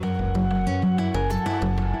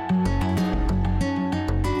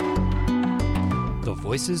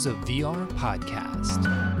Voices of VR podcast.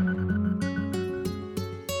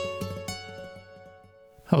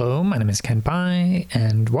 Hello, my name is Ken Pai,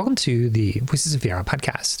 and welcome to the Voices of VR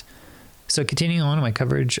podcast. So continuing on my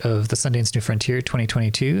coverage of the Sundance New Frontier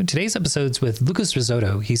 2022, today's episode's with Lucas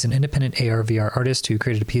Risotto. He's an independent AR/VR artist who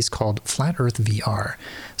created a piece called Flat Earth VR.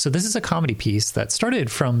 So this is a comedy piece that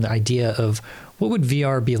started from the idea of what would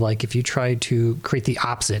VR be like if you tried to create the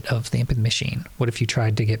opposite of the empathy machine? What if you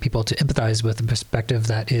tried to get people to empathize with a perspective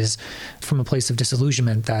that is from a place of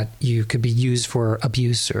disillusionment that you could be used for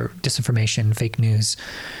abuse or disinformation, fake news?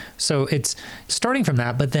 So it's starting from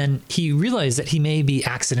that, but then he realized that he may be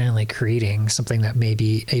accidentally creating something that may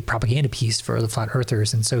be a propaganda piece for the flat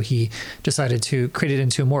earthers. And so he decided to create it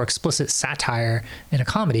into a more explicit satire and a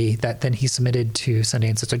comedy that then he submitted to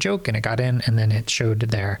Sundance as a joke, and it got in, and then it showed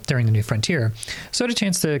there during the New Frontier. So I had a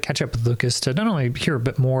chance to catch up with Lucas to not only hear a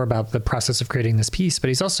bit more about the process of creating this piece, but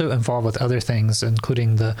he's also involved with other things,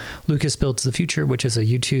 including the Lucas Builds the Future, which is a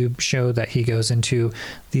YouTube show that he goes into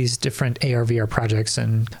these different AR/VR projects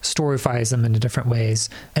and storyfies them in different ways.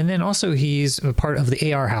 And then also he's a part of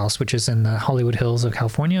the AR House, which is in the Hollywood Hills of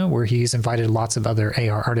California, where he's invited lots of other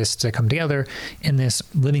AR artists to come together in this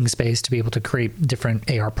living space to be able to create different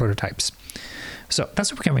AR prototypes. So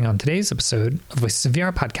that's what we're covering on today's episode of Voices of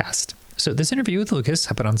VR podcast. So this interview with Lucas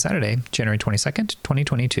happened on Saturday, January 22nd,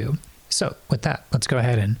 2022. So with that, let's go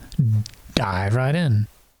ahead and dive right in.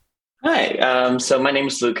 Hi, so my name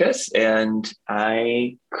is Lucas, and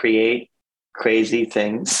I create crazy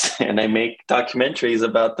things, and I make documentaries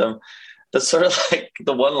about them. That's sort of like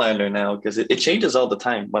the one-liner now, because it changes all the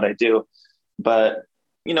time what I do. But,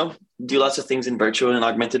 do lots of things in virtual and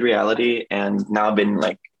augmented reality, and now I've been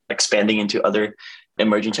expanding into other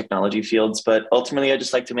emerging technology fields. But ultimately, I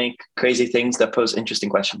just like to make crazy things that pose interesting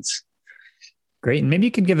questions. Great. And maybe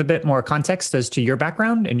you could give a bit more context as to your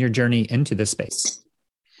background and your journey into this space.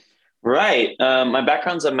 Right. My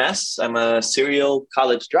background's a mess. I'm a serial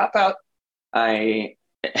college dropout. I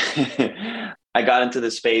I got into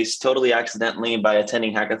this space totally accidentally by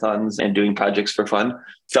attending hackathons and doing projects for fun.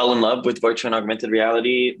 Fell in love with virtual and augmented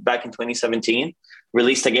reality back in 2017.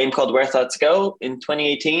 Released a game called Where Thoughts Go in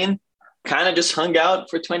 2018. Kind of just hung out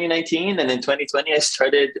for 2019. And in 2020, I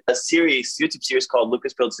started a YouTube series called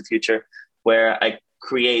Lucas Builds the Future, where I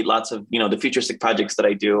create lots of, the futuristic projects that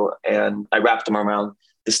I do, and I wrap them around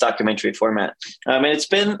this documentary format. And it's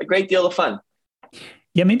been a great deal of fun.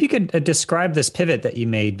 Yeah, maybe you could describe this pivot that you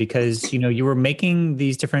made, because, you were making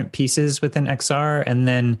these different pieces within XR, and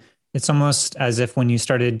then it's almost as if when you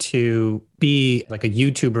started to be like a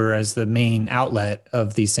YouTuber as the main outlet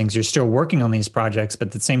of these things, you're still working on these projects, but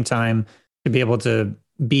at the same time, to be able to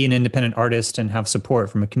be an independent artist and have support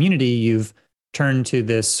from a community, you've turned to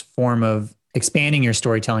this form of expanding your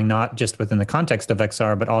storytelling, not just within the context of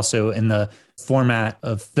XR, but also in the format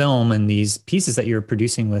of film and these pieces that you're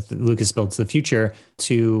producing with Lucas Builds the Future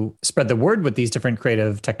to spread the word with these different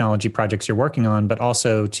creative technology projects you're working on, but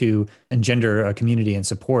also to engender a community and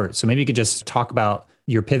support. So maybe you could just talk about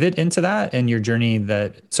your pivot into that and your journey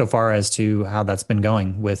that so far as to how that's been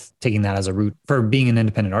going with taking that as a route for being an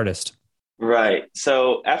independent artist. Right.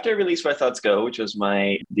 So after I released Where Thoughts Go, which was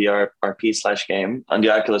my VR RP/game on the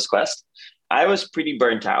Oculus Quest, I was pretty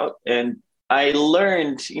burnt out, and I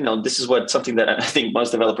learned, this is something that I think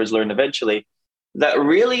most developers learn eventually, that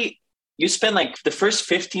really you spend the first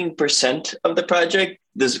 15% of the project,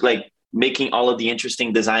 making all of the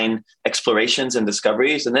interesting design explorations and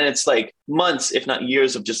discoveries. And then it's months, if not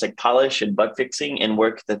years of just polish and bug fixing and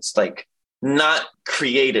work that's not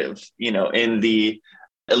creative,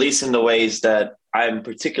 at least in the ways that I'm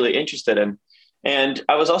particularly interested in. And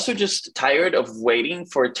I was also just tired of waiting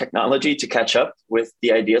for technology to catch up with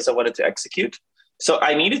the ideas I wanted to execute. So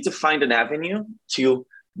I needed to find an avenue to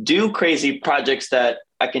do crazy projects that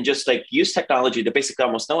I can just use technology that basically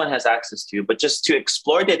almost no one has access to, but just to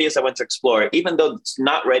explore the ideas I want to explore, even though it's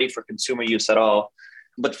not ready for consumer use at all,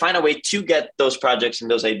 but find a way to get those projects and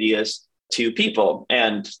those ideas to people.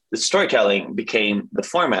 And the storytelling became the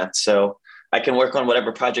format. So I can work on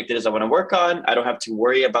whatever project it is I want to work on. I don't have to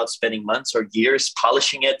worry about spending months or years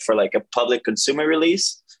polishing it for a public consumer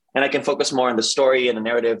release. And I can focus more on the story and the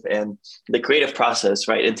narrative and the creative process,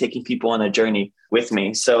 right? And taking people on a journey with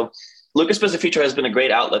me. So Lucas Builds the Future has been a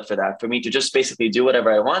great outlet for that, for me to just basically do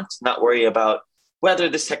whatever I want, not worry about whether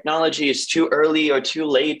this technology is too early or too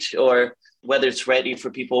late, or whether it's ready for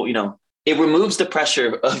people. It removes the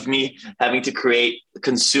pressure of me having to create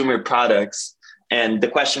consumer products. And the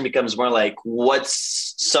question becomes more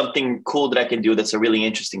what's something cool that I can do that's a really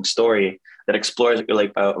interesting story that explores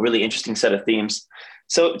a really interesting set of themes.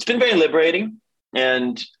 So it's been very liberating,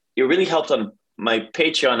 and it really helped on my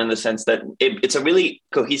Patreon in the sense that it's a really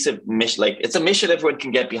cohesive mission. Like it's a mission everyone can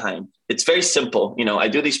get behind. It's very simple. You know, I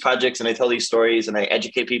do these projects and I tell these stories and I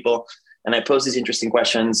educate people and I pose these interesting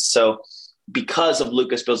questions. So because of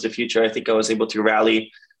Lucas Builds the Future, I think I was able to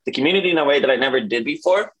rally the community in a way that I never did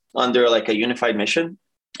before under like a unified mission.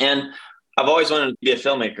 And I've always wanted to be a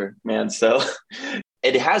filmmaker, man. So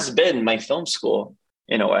it has been my film school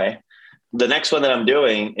in a way. The next one that I'm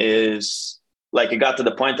doing is like, it got to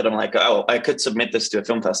the point that I'm like, oh, I could submit this to a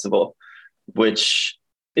film festival, which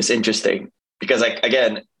is interesting because like,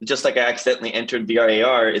 again, just like I accidentally entered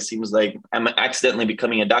VR/AR, it seems like I'm accidentally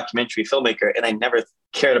becoming a documentary filmmaker and I never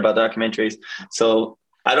cared about documentaries. So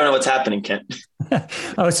I don't know what's happening, Kent.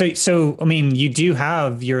 So I mean, you do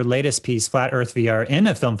have your latest piece, Flat Earth VR, in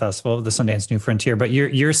a film festival, the Sundance New Frontier, but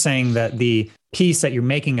you're saying that the piece that you're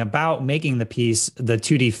making about making the piece, the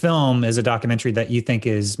 2D film, is a documentary that you think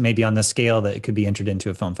is maybe on the scale that it could be entered into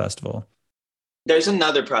a film festival. There's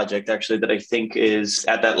another project actually that I think is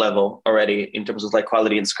at that level already in terms of like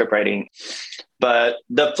quality and script writing. But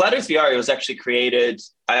the Flat Earth VR was actually created,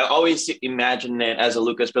 I always imagine it as a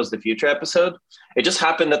Lucas Builds the Future episode. It just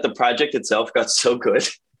happened that the project itself got so good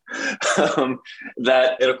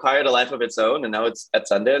that it acquired a life of its own. And now it's at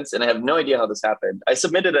Sundance. And I have no idea how this happened. I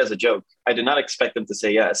submitted it as a joke. I did not expect them to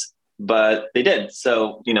say yes, but they did.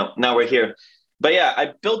 So, you know, now we're here. But yeah,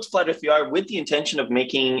 I built Flat Earth VR with the intention of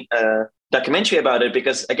making a documentary about it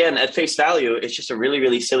because, again, at face value, it's just a really,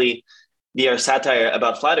 really silly VR satire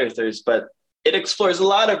about flat earthers. But it explores a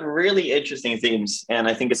lot of really interesting themes. And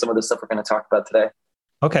I think it's some of the stuff we're going to talk about today.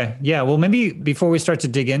 Okay. Yeah. Well, maybe before we start to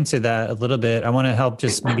dig into that a little bit, I want to help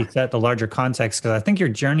just maybe set the larger context because I think your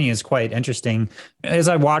journey is quite interesting. As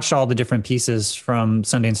I watched all the different pieces from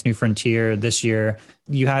Sundance New Frontier this year,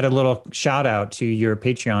 you had a little shout out to your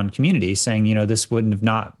Patreon community saying, you know, this wouldn't have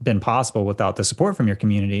not been possible without the support from your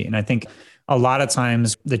community. And I think a lot of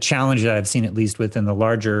times the challenge that I've seen, at least within the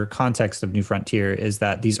larger context of New Frontier, is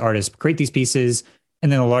that these artists create these pieces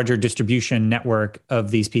and then a larger distribution network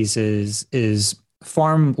of these pieces is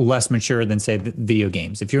far less mature than, say, video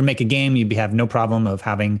games. If you make a game, you'd have no problem of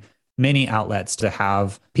having many outlets to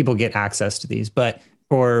have people get access to these. But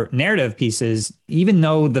for narrative pieces, even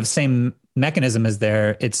though the same mechanism is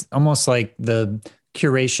there, it's almost like the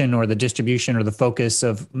curation or the distribution or the focus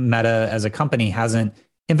of Meta as a company hasn't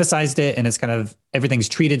emphasized it. And it's kind of everything's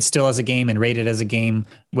treated still as a game and rated as a game,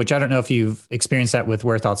 which I don't know if you've experienced that with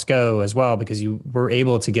Where Thoughts Go as well, because you were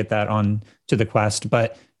able to get that on to the Quest.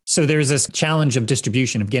 But so there's this challenge of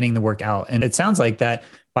distribution, of getting the work out. And it sounds like that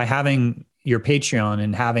by having your Patreon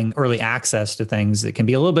and having early access to things that can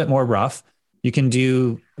be a little bit more rough, you can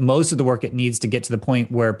do most of the work it needs to get to the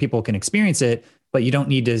point where people can experience it, but you don't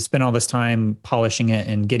need to spend all this time polishing it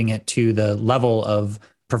and getting it to the level of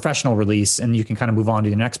professional release. And you can kind of move on to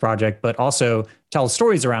the next project, but also tell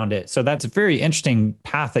stories around it. So that's a very interesting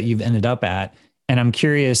path that you've ended up at. And I'm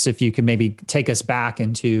curious if you could maybe take us back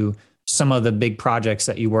into some of the big projects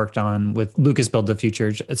that you worked on with Lucas Build the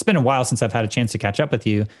Future. It's been a while since I've had a chance to catch up with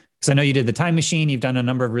you because I know you did the Time Machine. You've done a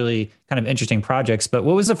number of really kind of interesting projects, but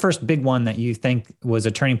what was the first big one that you think was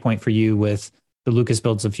a turning point for you with the Lucas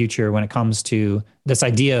Builds the Future when it comes to this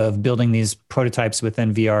idea of building these prototypes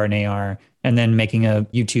within VR and AR and then making a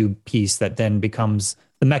YouTube piece that then becomes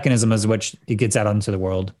the mechanism as which it gets out into the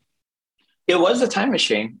world? It was the Time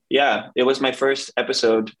Machine. Yeah, it was my first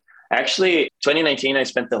episode. Actually, 2019, I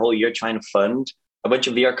spent the whole year trying to fund a bunch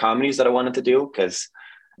of VR comedies that I wanted to do because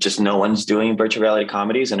just no one's doing virtual reality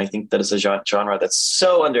comedies. And I think that is a genre that's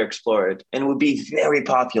so underexplored and would be very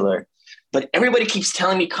popular. But everybody keeps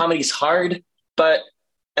telling me comedy's hard. But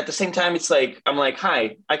at the same time, it's like, I'm like,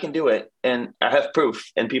 hi, I can do it. And I have proof.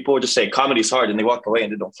 And people would just say comedy's hard and they walk away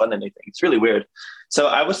and they don't fund anything. It's really weird. So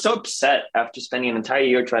I was so upset after spending an entire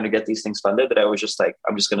year trying to get these things funded that I was just like,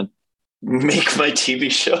 I'm just going to make my TV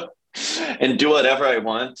show and do whatever I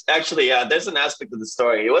want. Actually, yeah, there's an aspect of the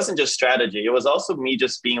story. It wasn't just strategy. It was also me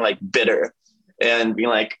just being like bitter and being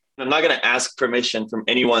like, I'm not going to ask permission from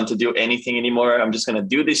anyone to do anything anymore. I'm just going to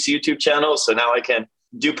do this YouTube channel. So now I can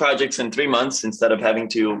do projects in 3 months instead of having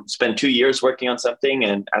to spend 2 years working on something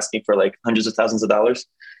and asking for like hundreds of thousands of dollars.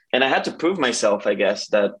 And I had to prove myself, I guess,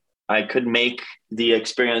 that I could make the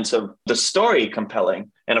experience of the story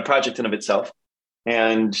compelling and a project in of itself.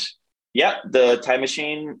 And yeah, the Time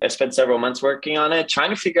Machine, I spent several months working on it, trying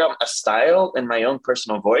to figure out a style and my own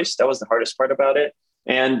personal voice. That was the hardest part about it.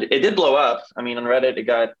 And it did blow up. I mean, on Reddit, it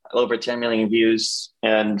got over 10 million views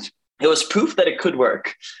and it was proof that it could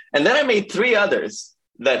work. And then I made 3 others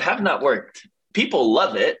that have not worked. People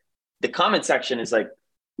love it. The comment section is like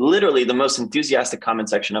literally the most enthusiastic comment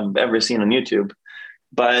section I've ever seen on YouTube.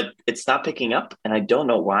 but it's not picking up and I don't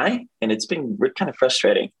know why. And it's been kind of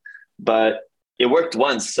frustrating, but it worked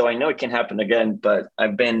once. So I know it can happen again, but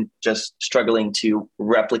I've been just struggling to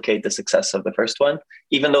replicate the success of the first one,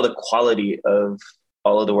 even though the quality of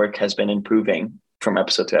all of the work has been improving from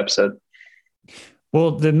episode to episode.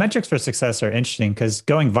 Well, the metrics for success are interesting because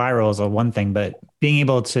going viral is a one thing, but being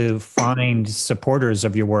able to find supporters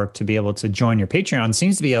of your work to be able to join your Patreon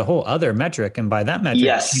seems to be a whole other metric. And by that metric,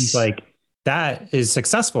 Yes. It seems like that is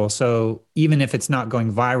successful. So even if it's not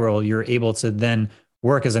going viral, you're able to then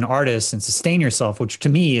work as an artist and sustain yourself, which to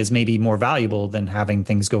me is maybe more valuable than having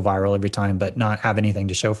things go viral every time, but not have anything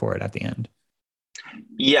to show for it at the end.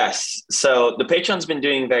 Yes. So the Patreon's been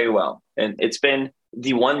doing very well. And it's been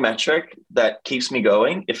the one metric that keeps me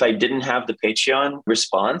going. If I didn't have the Patreon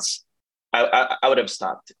response, I would have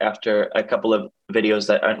stopped after a couple of videos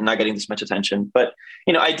that are not getting this much attention. But,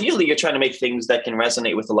 ideally, you're trying to make things that can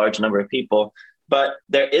resonate with a large number of people. But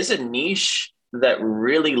there is a niche that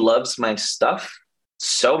really loves my stuff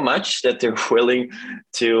so much that they're willing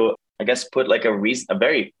to, I guess, put like a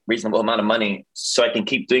very reasonable amount of money so I can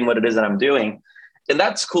keep doing what it is that I'm doing. And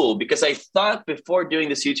that's cool because I thought before doing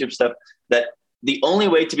this YouTube stuff that the only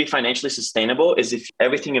way to be financially sustainable is if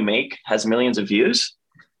everything you make has millions of views.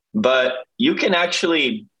 But you can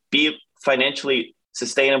actually be financially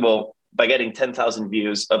sustainable by getting 10,000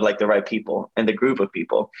 views of like the right people and the group of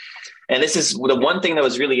people. And this is the one thing that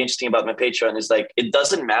was really interesting about my Patreon is like, it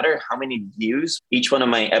doesn't matter how many views each one of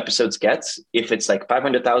my episodes gets. If it's like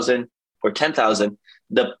 500,000 or 10,000,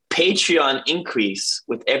 the Patreon increase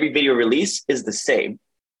with every video release is the same,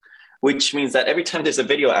 which means that every time there's a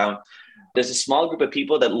video out, there's a small group of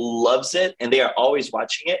people that loves it and they are always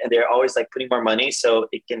watching it and they're always like putting more money so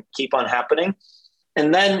it can keep on happening.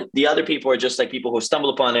 And then the other people are just like people who stumble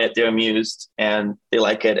upon it, they're amused and they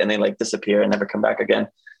like it and they like disappear and never come back again.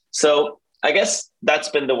 So I guess that's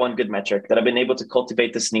been the one good metric that I've been able to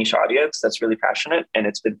cultivate this niche audience that's really passionate and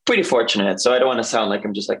it's been pretty fortunate. So I don't want to sound like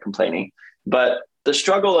I'm just like complaining, but the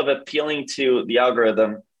struggle of appealing to the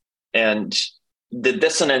algorithm and the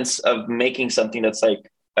dissonance of making something that's like,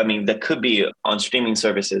 that could be on streaming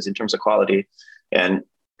services in terms of quality and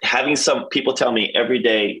having some people tell me every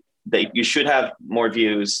day that you should have more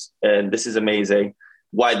views and this is amazing.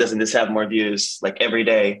 Why doesn't this have more views? Like every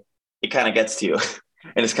day, it kind of gets to you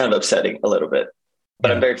and it's kind of upsetting a little bit, but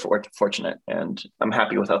yeah. I'm very fortunate and I'm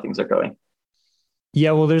happy with how things are going.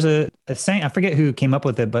 Yeah, well, there's a saying, I forget who came up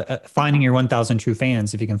with it, but finding your 1,000 true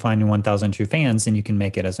fans. If you can find your 1,000 true fans, then you can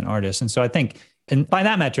make it as an artist. And so I think, and by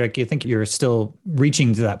that metric, you think you're still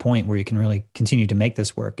reaching to that point where you can really continue to make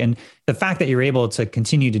this work. And the fact that you're able to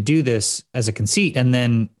continue to do this as a conceit and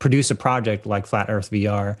then produce a project like Flat Earth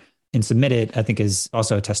VR and submit it, I think is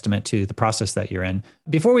also a testament to the process that you're in.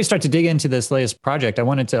 Before we start to dig into this latest project, I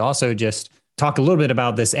wanted to also just talk a little bit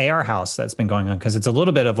about this AR house that's been going on, because it's a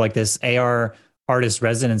little bit of like this AR artist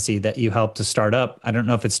residency that you helped to start up. I don't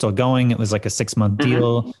know if it's still going. It was like a 6-month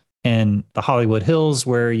deal in the Hollywood Hills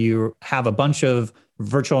where you have a bunch of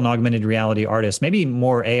virtual and augmented reality artists, maybe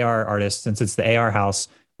more AR artists since it's the AR house,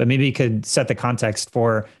 but maybe you could set the context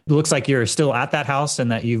for, it looks like you're still at that house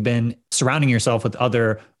and that you've been surrounding yourself with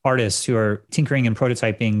other artists who are tinkering and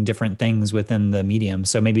prototyping different things within the medium.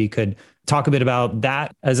 So maybe you could talk a bit about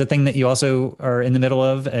that as a thing that you also are in the middle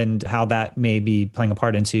of and how that may be playing a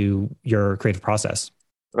part into your creative process.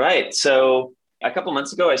 Right. So a couple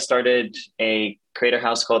months ago, I started a creator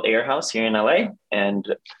house called AR House here in LA.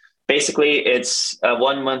 And basically it's a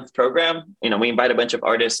 1-month program. We invite a bunch of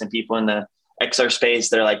artists and people in the XR space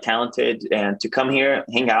that are like talented and to come here,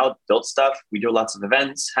 hang out, build stuff. We do lots of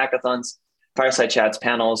events, hackathons, fireside chats,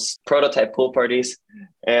 panels, prototype pool parties.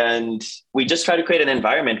 And we just try to create an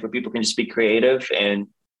environment where people can just be creative and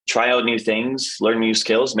try out new things, learn new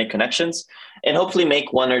skills, make connections, and hopefully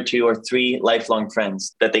make 1 or 2 or 3 lifelong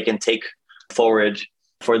friends that they can take forward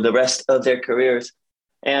for the rest of their careers.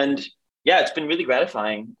 And yeah, it's been really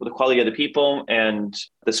gratifying with the quality of the people, and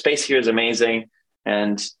the space here is amazing.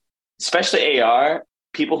 And especially AR,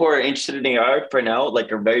 people who are interested in AR for now,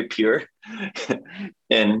 like, are very pure.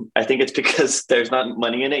 And I think it's because there's not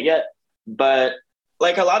money in it yet. But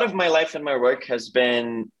like, a lot of my life and my work has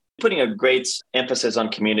been putting a great emphasis on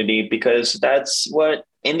community, because that's what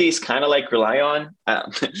indies kind of like rely on.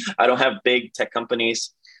 I don't have big tech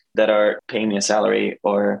companies that are paying me a salary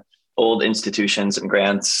or old institutions and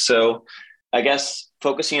grants. So I guess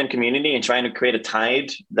focusing on community and trying to create a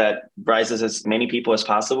tide that rises as many people as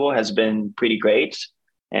possible has been pretty great.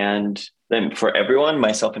 And then for everyone,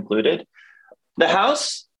 myself included. The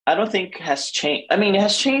house, I don't think has changed. I mean, it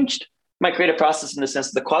has changed my creative process in the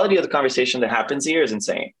sense that the quality of the conversation that happens here is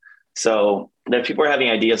insane. So that people are having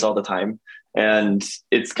ideas all the time. And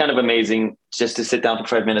it's kind of amazing just to sit down for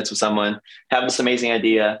 5 minutes with someone, have this amazing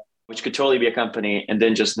idea, which could totally be a company, and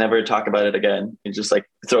then just never talk about it again and just like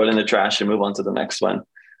throw it in the trash and move on to the next one.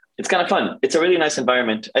 It's kind of fun. It's a really nice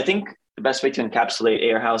environment. I think the best way to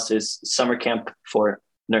encapsulate AR House is summer camp for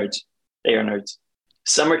nerds, AR nerds.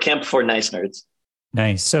 Summer camp for nice nerds.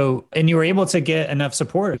 Nice. So, and you were able to get enough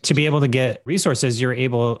support to be able to get resources. You're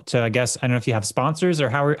able to, I guess, I don't know if you have sponsors or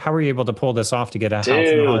how were you able to pull this off to get a house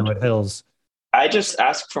in Hollywood Hills? I just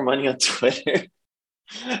asked for money on Twitter.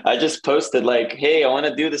 I just posted like, hey, I want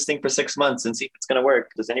to do this thing for 6 months and see if it's going to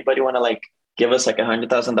work. Does anybody want to like give us like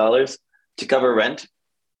 $100,000 to cover rent?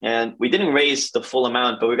 And we didn't raise the full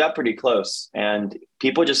amount, but we got pretty close. And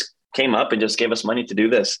people just came up and just gave us money to do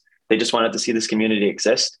this. They just wanted to see this community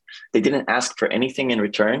exist. They didn't ask for anything in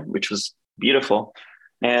return, which was beautiful.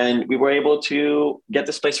 And we were able to get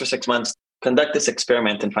this place for 6 months, conduct this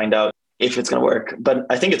experiment and find out if it's going to work. But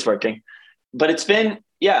I think it's working. But it's been,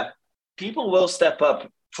 people will step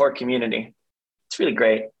up for community. It's really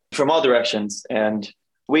great from all directions. And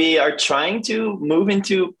we are trying to move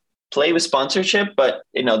into play with sponsorship, but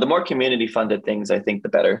the more community funded things, I think the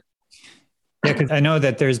better. Yeah, because I know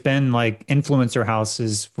that there's been like influencer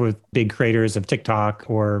houses with big creators of TikTok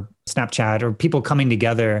or Snapchat or people coming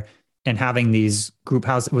together and having these group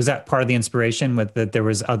houses. Was that part of the inspiration with that there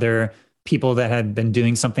was other people that had been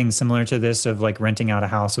doing something similar to this of like renting out a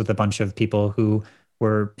house with a bunch of people who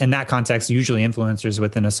were in that context, usually influencers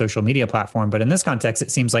within a social media platform. But in this context,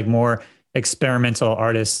 it seems like more experimental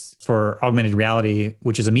artists for augmented reality,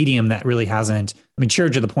 which is a medium that really hasn't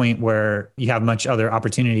matured to the point where you have much other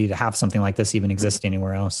opportunity to have something like this even exist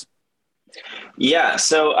anywhere else. Yeah.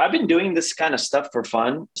 So I've been doing this kind of stuff for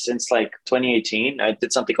fun since like 2018. I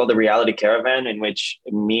did something called the Reality Caravan, in which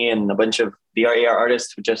me and a bunch of VR AR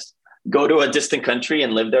artists would just go to a distant country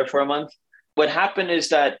and live there for a month. What happened is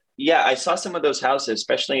that, I saw some of those houses,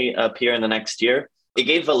 especially up here in the next year. It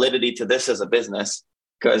gave validity to this as a business.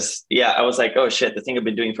 Because, I was like, oh, shit, the thing I've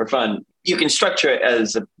been doing for fun, you can structure it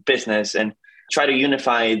as a business and try to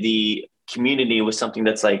unify the community with something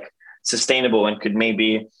that's like sustainable and could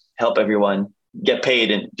maybe help everyone get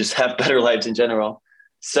paid and just have better lives in general.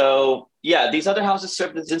 So, these other houses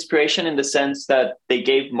served as inspiration in the sense that they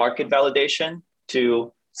gave market validation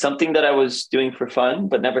to something that I was doing for fun,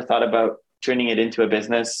 but never thought about turning it into a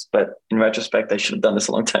business. But in retrospect, I should have done this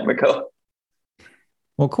a long time ago.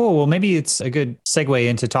 Well, cool. Well, maybe it's a good segue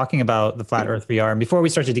into talking about the Flat Earth VR. And before we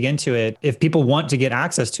start to dig into it, if people want to get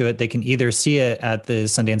access to it, they can either see it at the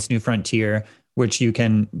Sundance New Frontier, which you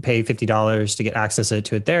can pay $50 to get access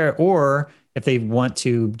to it there. Or if they want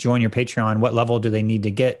to join your Patreon, what level do they need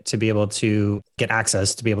to get to be able to get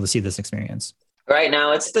access to be able to see this experience? Right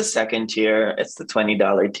now, it's the second tier. It's the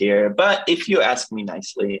 $20 tier. But if you ask me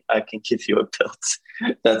nicely, I can give you a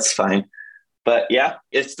build. That's fine. But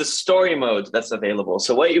it's the story mode that's available.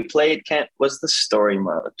 So what you played, Kent, was the story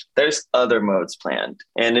mode. There's other modes planned.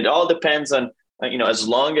 And it all depends on, as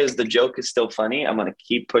long as the joke is still funny, I'm going to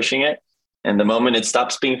keep pushing it. And the moment it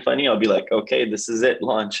stops being funny, I'll be like, okay, this is it,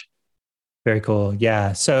 launch. Very cool.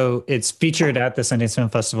 Yeah. So it's featured at the Sundance Film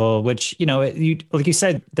Festival, which, like you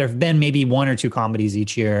said, there have been maybe one or two comedies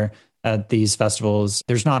each year at these festivals.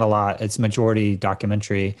 There's not a lot. It's majority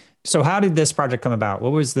documentary. So how did this project come about?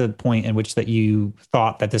 What was the point in which that you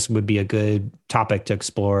thought that this would be a good topic to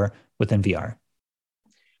explore within VR?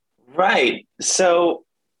 Right. So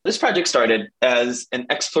this project started as an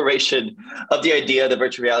exploration of the idea that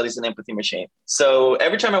virtual reality is an empathy machine. So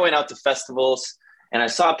every time I went out to festivals and I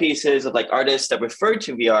saw pieces of like artists that referred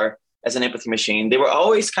to VR as an empathy machine, they were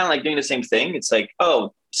always kind of like doing the same thing. It's like,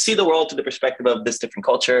 oh, see the world through the perspective of this different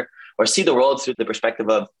culture, or see the world through the perspective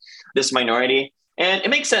of this minority. And it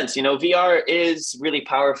makes sense. VR is really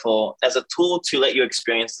powerful as a tool to let you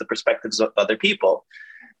experience the perspectives of other people.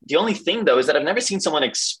 The only thing, though, is that I've never seen someone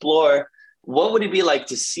explore what would it be like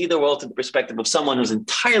to see the world through the perspective of someone who's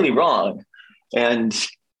entirely wrong and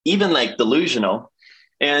even like delusional.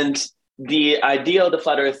 And the idea of the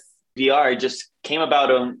Flat Earth VR just came about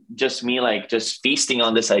on just me, like just feasting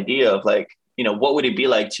on this idea of like, what would it be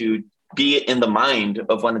like to be in the mind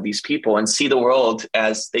of one of these people and see the world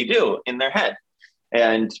as they do in their head?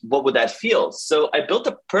 And what would that feel? So I built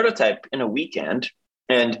a prototype in a weekend,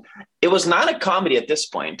 and it was not a comedy at this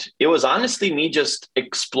point. It was honestly me just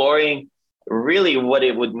exploring really what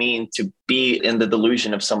it would mean to be in the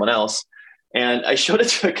delusion of someone else. And I showed it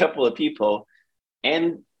to a couple of people,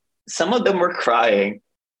 and some of them were crying.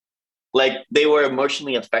 Like they were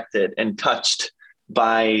emotionally affected and touched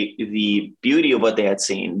by the beauty of what they had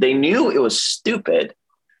seen. They knew it was stupid,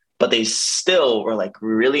 but they still were like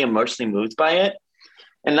really emotionally moved by it.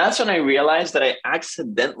 And that's when I realized that I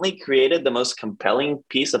accidentally created the most compelling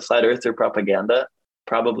piece of flat earther propaganda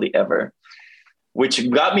probably ever, which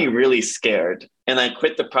got me really scared. And I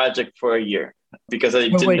quit the project for a year because I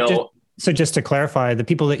didn't know. So just to clarify, the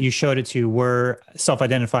people that you showed it to were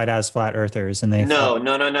self-identified as flat earthers, and No.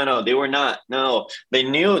 They were not. No, they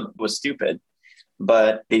knew it was stupid,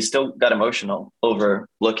 but they still got emotional over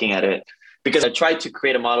looking at it because I tried to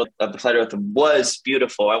create a model of the flat earth that was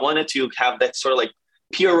beautiful. I wanted to have that sort of like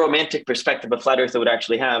pure romantic perspective of flat earth would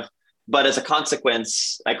actually have. But as a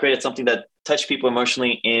consequence, I created something that touched people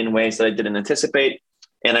emotionally in ways that I didn't anticipate.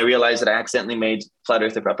 And I realized that I accidentally made flat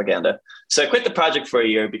earther propaganda. So I quit the project for a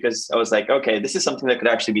year because I was like, okay, this is something that could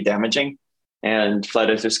actually be damaging. And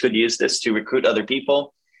flat earthers could use this to recruit other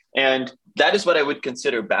people. And that is what I would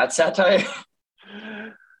consider bad satire.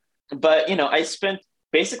 But, I spent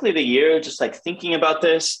basically the year just like thinking about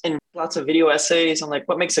this and lots of video essays on like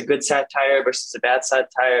what makes a good satire versus a bad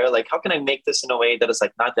satire. Like, how can I make this in a way that is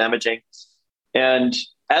like not damaging? And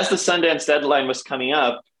as the Sundance deadline was coming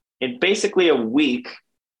up, in basically a week,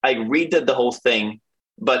 I redid the whole thing,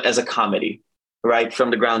 but as a comedy, right? From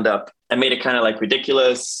the ground up. I made it kind of like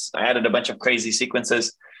ridiculous. I added a bunch of crazy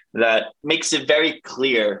sequences that makes it very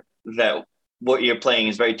clear that what you're playing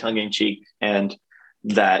is very tongue-in-cheek, and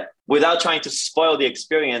that without trying to spoil the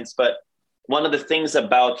experience, but one of the things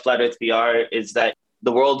about Flat Earth VR is that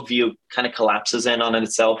the worldview kind of collapses in on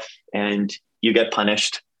itself and you get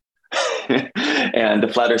punished. And the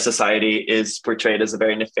Flat Earth Society is portrayed as a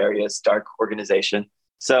very nefarious, dark organization.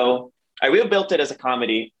 So I rebuilt it as a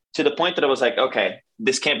comedy to the point that I was like, okay,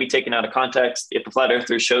 this can't be taken out of context. If a flat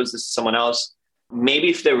earther shows this to someone else, maybe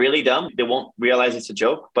if they're really dumb, they won't realize it's a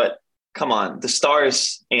joke. But come on, the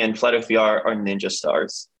stars in Flat Earth VR are ninja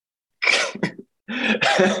stars.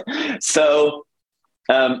 So,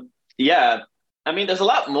 yeah, I mean, there's a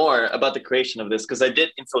lot more about the creation of this because I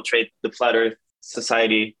did infiltrate the Flat Earth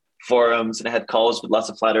Society forums and I had calls with lots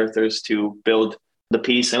of flat earthers to build the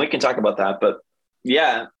piece. And we can talk about that. But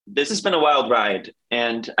yeah, this has been a wild ride.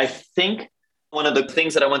 And I think one of the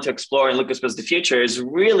things that I want to explore in Lucas Builds the Future is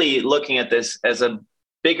really looking at this as a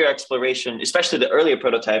bigger exploration, especially the earlier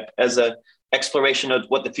prototype, as an exploration of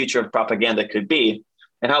what the future of propaganda could be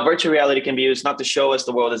and how virtual reality can be used not to show us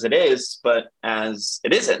the world as it is, but as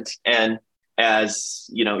it isn't. And as,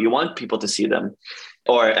 you want people to see them,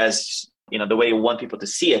 or as, the way you want people to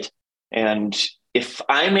see it. And if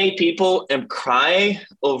I made people cry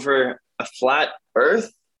over a flat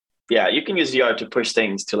earth, yeah, you can use VR to push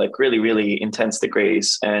things to like really, really intense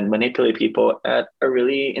degrees and manipulate people at a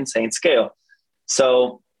really insane scale.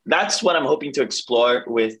 So that's what I'm hoping to explore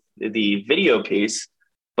with the video piece.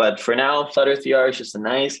 But for now, Flat Earth VR is just a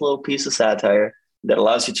nice little piece of satire that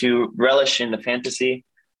allows you to relish in the fantasy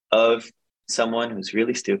of someone who's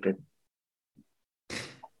really stupid.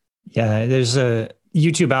 Yeah, there's YouTube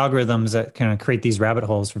algorithms that kind of create these rabbit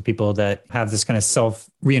holes for people that have this kind of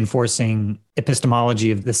self-reinforcing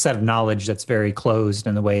epistemology of the set of knowledge that's very closed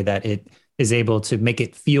in the way that it is able to make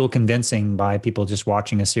it feel convincing by people just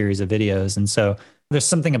watching a series of videos. And so there's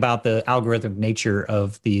something about the algorithmic nature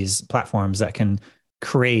of these platforms that can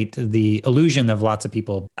create the illusion of lots of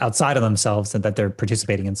people outside of themselves that they're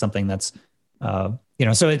participating in something that's, so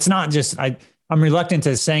it's not just, I'm reluctant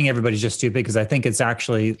to saying everybody's just stupid because I think it's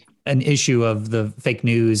actually an issue of the fake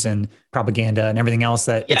news and propaganda and everything else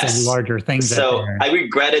that it's a larger thing. So I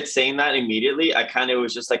regretted saying that immediately. I kind of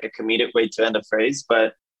was just like a comedic way to end a phrase.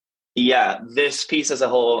 But yeah, this piece as a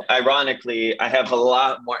whole, ironically, I have a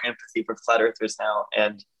lot more empathy for flat earthers now,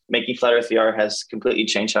 and making Flat Earth VR has completely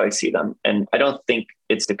changed how I see them. And I don't think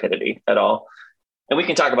it's stupidity at all. And we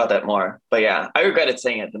can talk about that more. But yeah, I regretted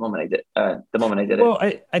saying it the moment I did it. Well,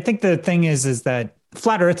 I think the thing is that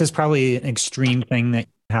flat Earth is probably an extreme thing that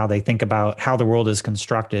how they think about how the world is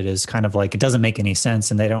constructed is kind of like, it doesn't make any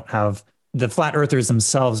sense. And the flat earthers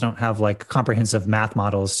themselves don't have like comprehensive math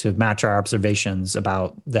models to match our observations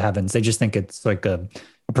about the heavens. They just think it's like a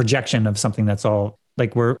projection of something that's all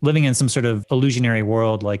like we're living in some sort of illusionary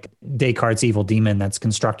world, like Descartes' evil demon that's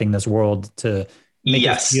constructing this world to make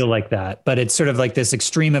us feel like that. But it's sort of like this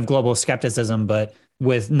extreme of global skepticism, but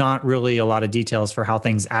with not really a lot of details for how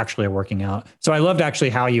things actually are working out. So I loved actually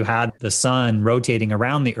how you had the sun rotating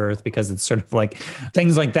around the earth, because it's sort of like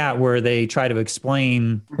things like that where they try to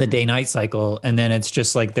explain the day-night cycle. And then it's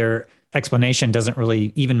just like their explanation doesn't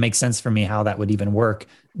really even make sense for me how that would even work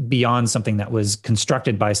beyond something that was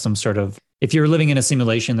constructed by some sort of, if you're living in a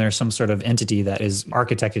simulation, there's some sort of entity that is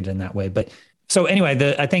architected in that way. But so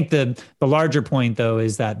anyway, I think the larger point though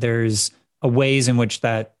is that there's ways in which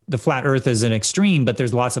that the flat earth is an extreme, but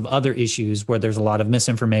there's lots of other issues where there's a lot of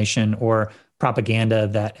misinformation or propaganda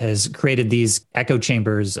that has created these echo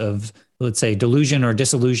chambers of, let's say, delusion or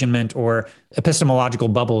disillusionment or epistemological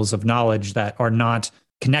bubbles of knowledge that are not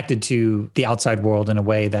connected to the outside world in a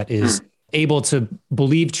way that is able to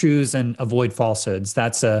believe truths and avoid falsehoods.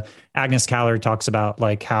 That's Agnes Kaller talks about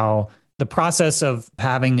like how the process of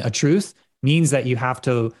having a truth means that you have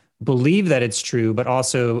to believe that it's true, but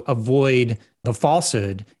also avoid the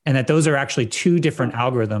falsehood, and that those are actually two different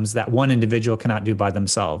algorithms that one individual cannot do by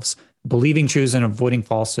themselves. Believing truths and avoiding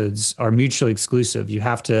falsehoods are mutually exclusive. You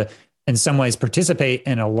have to, in some ways, participate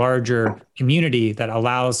in a larger community that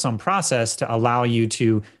allows some process to allow you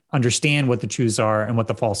to understand what the truths are and what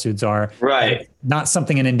the falsehoods are. Right. Not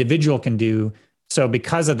something an individual can do. So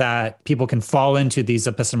because of that, people can fall into these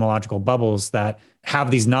epistemological bubbles that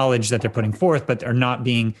have these knowledge that they're putting forth, but are not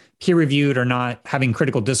being peer reviewed or not having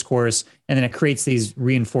critical discourse. And then it creates these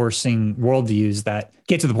reinforcing worldviews that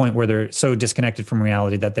get to the point where they're so disconnected from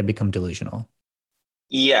reality that they become delusional.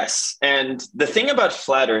 Yes. And the thing about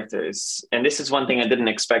flat earthers, and this is one thing I didn't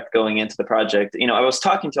expect going into the project, I was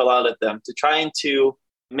talking to a lot of them to trying to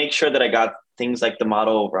make sure that I got things like the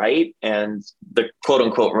model right and the quote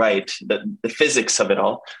unquote right, the physics of it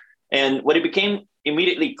all. And what it became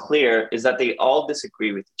immediately clear is that they all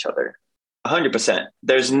disagree with each other 100%.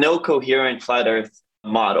 There's no coherent flat earth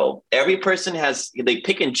model. Every person they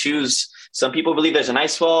pick and choose. Some people believe there's an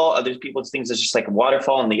ice wall. Other people think there's just like a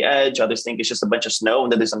waterfall on the edge. Others think it's just a bunch of snow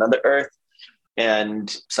and then there's another earth.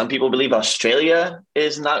 And some people believe Australia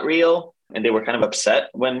is not real. And they were kind of upset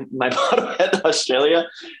when my model had Australia.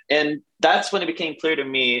 And that's when it became clear to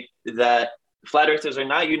me that flat earthers are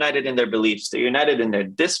not united in their beliefs. They're united in their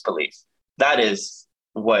disbelief. That is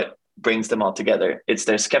what brings them all together. It's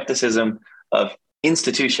their skepticism of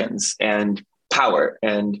institutions and power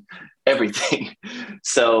and everything.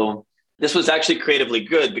 So this was actually creatively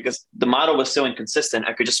good because the model was so inconsistent.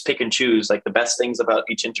 I could just pick and choose like the best things about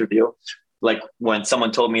each interview. Like when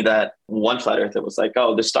someone told me that one flat earther was like,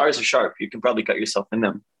 oh, the stars are sharp. You can probably cut yourself in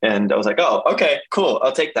them. And I was like, oh, okay, cool.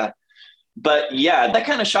 I'll take that. But yeah, that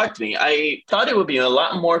kind of shocked me. I thought it would be a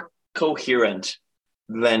lot more coherent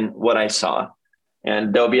than what I saw.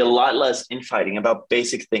 And there'll be a lot less infighting about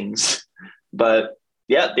basic things. But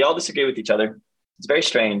yeah, they all disagree with each other. It's very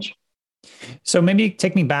strange. So maybe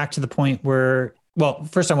take me back to the point where, well,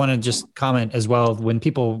 first I want to just comment as well. When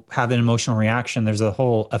people have an emotional reaction, there's a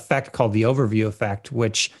whole effect called the overview effect,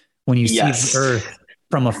 which when you see the Earth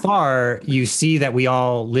from afar, you see that we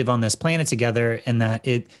all live on this planet together and that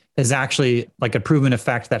it is actually like a proven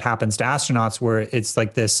effect that happens to astronauts where it's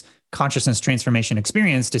like this consciousness transformation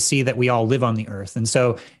experience to see that we all live on the Earth. And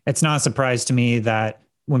so it's not a surprise to me that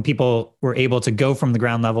when people were able to go from the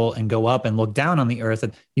ground level and go up and look down on the Earth,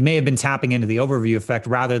 that you may have been tapping into the overview effect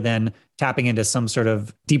rather than tapping into some sort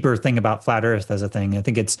of deeper thing about flat Earth as a thing. I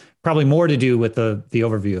think it's probably more to do with the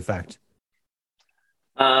overview effect.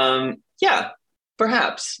 Yeah,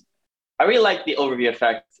 perhaps. I really like the overview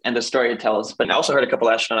effect and the story it tells, but I also heard a couple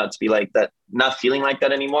astronauts be like that, not feeling like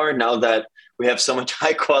that anymore now that we have so much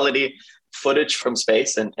high quality footage from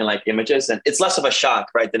space and like images. And it's less of a shock,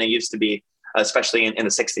 right, than it used to be, especially in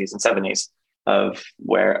the 60s and 70s, of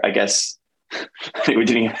where I guess we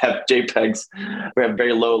didn't even have JPEGs. We have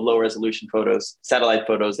very low resolution photos, satellite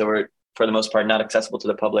photos that were, for the most part, not accessible to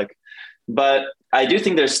the public. But I do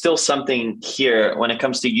think there's still something here when it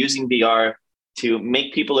comes to using VR to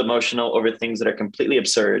make people emotional over things that are completely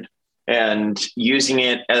absurd and using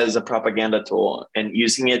it as a propaganda tool and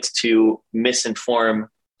using it to misinform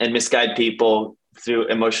and misguide people through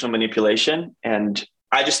emotional manipulation. And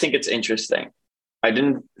I just think it's interesting. I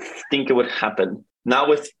didn't think it would happen, not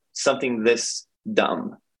with something this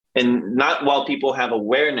dumb, and not while people have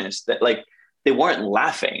awareness that like they weren't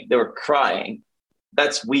laughing, they were crying.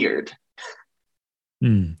 That's weird.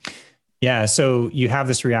 Yeah. So you have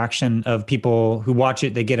this reaction of people who watch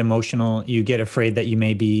it, they get emotional. You get afraid that you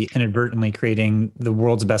may be inadvertently creating the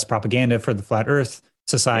world's best propaganda for the flat Earth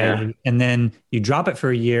society. Yeah. And then you drop it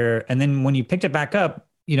for a year. And then when you picked it back up,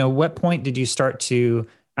 what point did you start to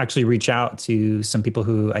actually reach out to some people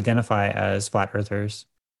who identify as flat earthers?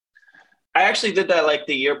 I actually did that like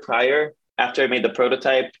the year prior after I made the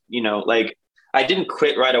prototype, like I didn't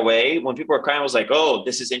quit right away. When people were crying, I was like, oh,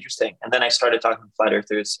 this is interesting. And then I started talking to flat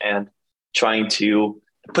earthers and trying to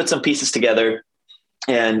put some pieces together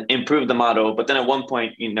and improve the model. But then at one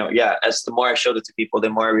point, as the more I showed it to people, the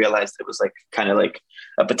more I realized it was like kind of like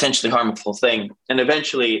a potentially harmful thing. And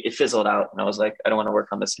eventually it fizzled out. And I was like, I don't want to work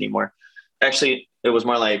on this anymore. Actually, it was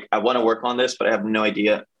more like, I want to work on this, but I have no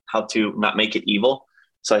idea how to not make it evil.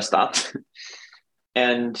 So I stopped.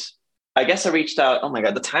 And I guess I reached out. Oh my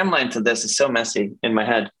God, the timeline to this is so messy in my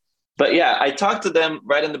head. But yeah, I talked to them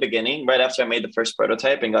right in the beginning, right after I made the first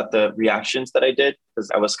prototype and got the reactions that I did because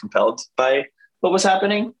I was compelled by what was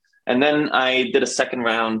happening. And then I did a second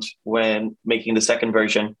round when making the second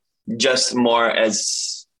version, just more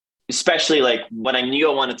as, especially like when I knew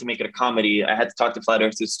I wanted to make it a comedy, I had to talk to Flat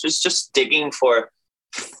Earthers, just digging for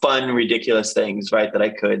fun, ridiculous things, right, that I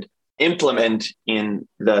could implement in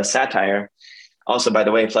the satire. Also, by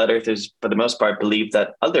the way, Flat Earthers, for the most part, believe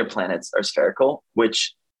that other planets are spherical,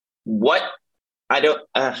 which what I don't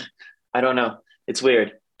know. It's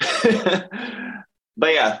weird.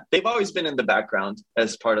 But yeah, they've always been in the background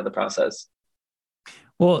as part of the process.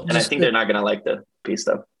 Well, and I think they're not going to like the piece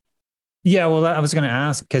though. Yeah, well, I was going to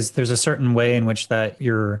ask because there's a certain way in which that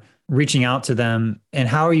you're reaching out to them, and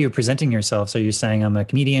how are you presenting yourself? So you're saying I'm a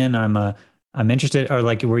comedian, I'm interested, or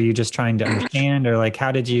like were you just trying to understand, or like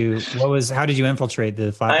how did you infiltrate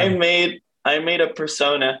the flat? I made a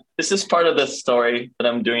persona. This is part of the story that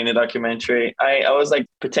I'm doing the documentary. I was like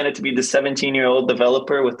pretended to be the 17-year-old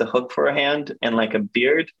developer with the hook for a hand and like a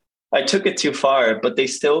beard. I took it too far, but they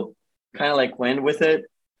still kind of like went with it.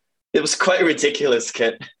 It was quite ridiculous,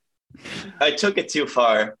 Kit. I took it too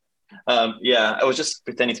far. Yeah, I was just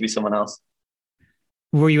pretending to be someone else.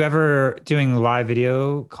 Were you ever doing live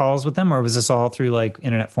video calls with them, or was this all through like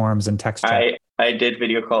internet forums and text chat? I did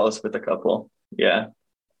video calls with a couple. Yeah,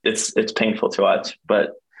 it's painful to watch,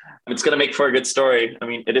 but it's going to make for a good story. I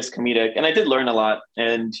mean, it is comedic, and I did learn a lot.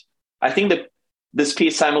 And I think that this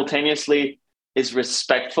piece simultaneously is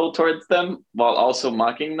respectful towards them while also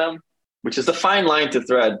mocking them, which is a fine line to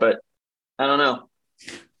thread, but I don't know.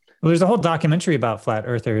 Well, there's a whole documentary about flat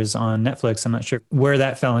earthers on Netflix. I'm not sure where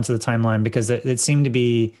that fell into the timeline because it seemed to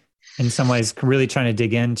be in some ways really trying to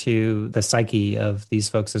dig into the psyche of these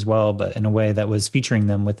folks as well, but in a way that was featuring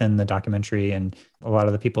them within the documentary and a lot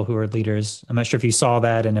of the people who are leaders. I'm not sure if you saw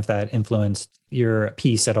that and if that influenced your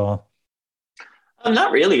piece at all.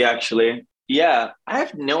 Not really, actually. Yeah, I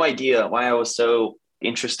have no idea why I was so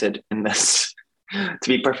interested in this, to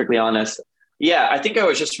be perfectly honest. Yeah, I think I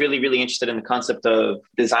was just really, really interested in the concept of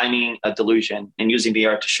designing a delusion and using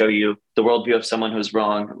VR to show you the worldview of someone who's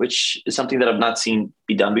wrong, which is something that I've not seen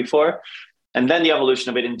be done before. And then the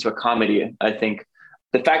evolution of it into a comedy. I think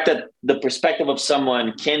the fact that the perspective of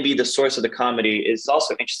someone can be the source of the comedy is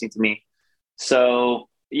also interesting to me. So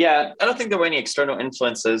yeah, I don't think there were any external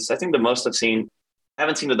influences. I think the most I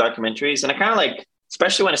haven't seen the documentaries, and I kind of like,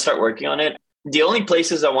 especially when I start working on it, the only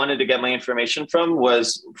places I wanted to get my information from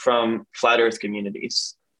was from flat earth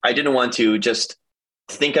communities. I didn't want to just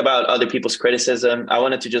think about other people's criticism. I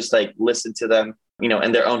wanted to just like listen to them,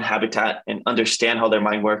 in their own habitat and understand how their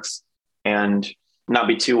mind works and not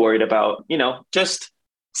be too worried about, just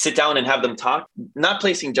sit down and have them talk, not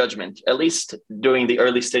placing judgment, at least during the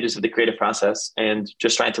early stages of the creative process, and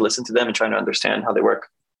just trying to listen to them and trying to understand how they work.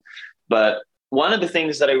 But one of the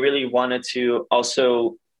things that I really wanted to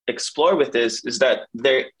also explore with this is that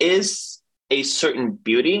there is a certain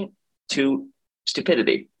beauty to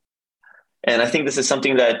stupidity. And I think this is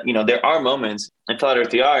something that, there are moments in Flat Earth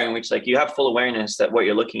VR in which like you have full awareness that what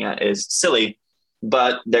you're looking at is silly,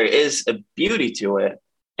 but there is a beauty to it.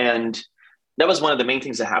 And that was one of the main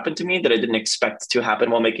things that happened to me that I didn't expect to happen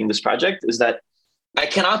while making this project, is that I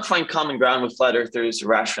cannot find common ground with flat earthers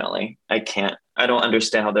rationally. I can't. I don't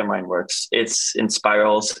understand how their mind works. It's in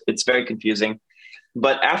spirals. It's very confusing.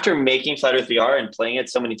 But after making Flat Earth VR and playing it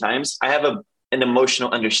so many times, I have an emotional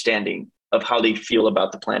understanding of how they feel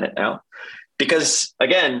about the planet now. Because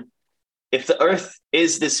again, if the Earth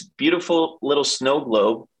is this beautiful little snow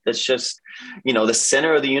globe that's just, the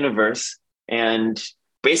center of the universe and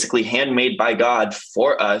basically handmade by God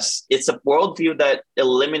for us, it's a worldview that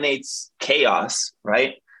eliminates chaos,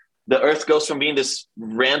 right? The Earth goes from being this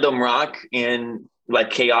random rock in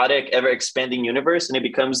like chaotic, ever expanding universe, and it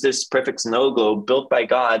becomes this perfect snow globe built by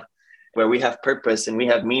God where we have purpose and we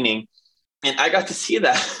have meaning. And I got to see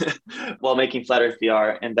that while making Flat Earth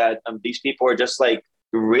VR, and that these people are just like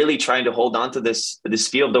really trying to hold on to this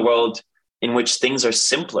view of the world in which things are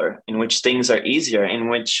simpler, in which things are easier, in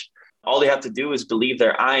which all they have to do is believe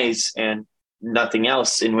their eyes and nothing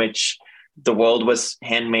else, in which the world was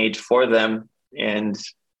handmade for them and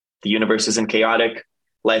the universe isn't chaotic,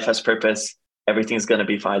 life has purpose, everything's going to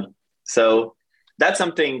be fine. So that's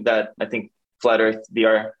something that I think Flat Earth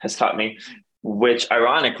VR has taught me, which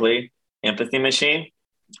ironically, Empathy Machine,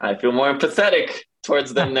 I feel more empathetic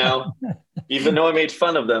towards them now, even though I made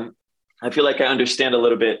fun of them. I feel like I understand a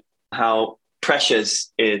little bit how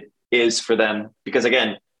precious it is for them. Because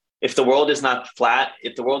again, if the world is not flat,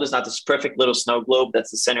 if the world is not this perfect little snow globe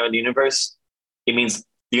that's the center of the universe, it means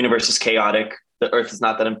the universe is chaotic. the Earth is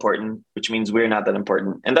not that important, which means we're not that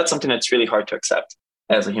important. And that's something that's really hard to accept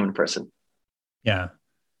as a human person. Yeah.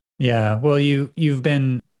 Yeah. Well, you've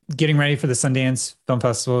been getting ready for the Sundance Film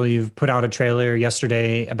Festival. You've put out a trailer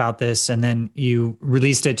yesterday about this, and then you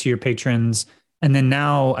released it to your patrons. And then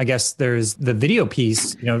now I guess there's the video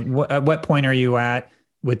piece. At what point are you at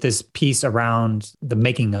with this piece around the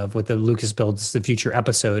making of, with the Lucas Builds the Future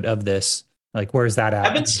episode of this? Like, where's that at? I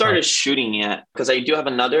haven't started shooting yet because I do have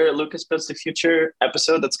another Lucas Builds the Future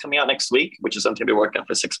episode that's coming out next week, which is something I've been working on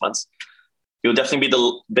for 6 months. It will definitely be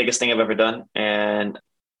the biggest thing I've ever done. And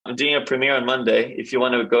I'm doing a premiere on Monday. If you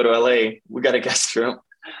want to go to LA, we got a guest room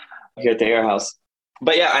here at the Air House.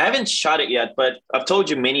 But yeah, I haven't shot it yet, but I've told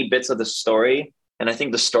you many bits of the story. And I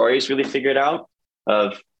think the story is really figured out,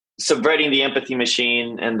 of subverting the empathy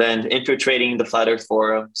machine and then infiltrating the flat earth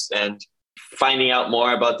forums and finding out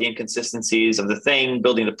more about the inconsistencies of the thing,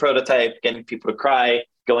 building the prototype, getting people to cry,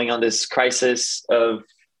 going on this crisis of,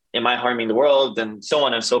 am I harming the world? And so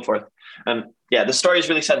on and so forth. Yeah, the story is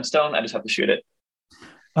really set in stone. I just have to shoot it.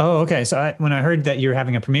 Oh, okay. So when I heard that you're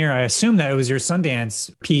having a premiere, I assumed that it was your Sundance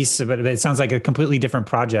piece, but it sounds like a completely different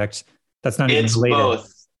project. That's not even related.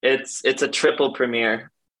 It's both. It's a triple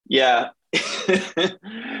premiere. Yeah.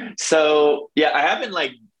 So yeah, I haven't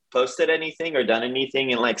posted anything or done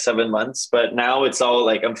anything in 7 months, but now it's all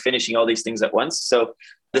I'm finishing all these things at once. So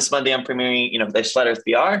this Monday I'm premiering, the Flat Earth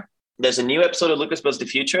VR. There's a new episode of Lucas Builds the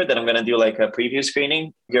Future that I'm going to do a preview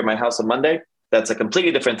screening here at my house on Monday. That's a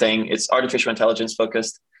completely different thing. It's artificial intelligence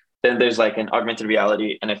focused. Then there's an augmented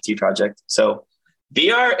reality NFT project. So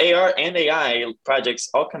VR, AR, and AI projects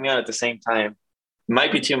all coming out at the same time.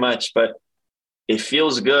 Might be too much, but it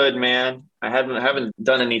feels good, man. I haven't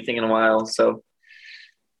done anything in a while. So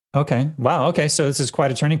okay. Wow. Okay. So this is quite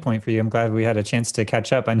a turning point for you. I'm glad we had a chance to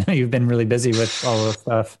catch up. I know you've been really busy with all the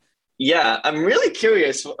stuff. Yeah, I'm really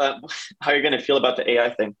curious how you're going to feel about the AI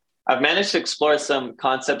thing. I've managed to explore some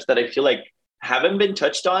concepts that I feel haven't been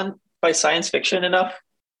touched on by science fiction enough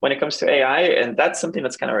when it comes to AI. And that's something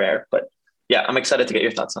that's kind of rare. But yeah, I'm excited to get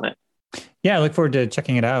your thoughts on it. Yeah, I look forward to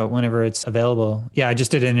checking it out whenever it's available. Yeah, I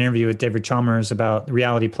just did an interview with David Chalmers about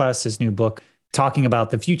Reality Plus, his new book, talking about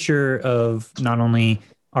the future of not only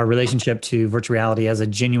our relationship to virtual reality as a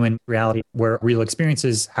genuine reality where real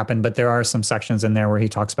experiences happen, but there are some sections in there where he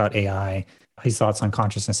talks about AI, his thoughts on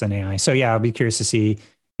consciousness and AI. So yeah, I'll be curious to see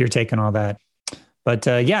your take on all that. But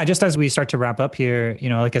yeah, just as we start to wrap up here,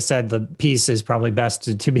 like I said, the piece is probably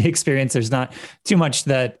best to be experienced. There's not too much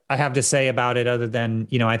that I have to say about it other than,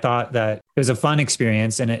 I thought that it was a fun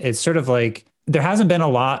experience. And it's sort of there hasn't been a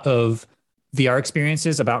lot of VR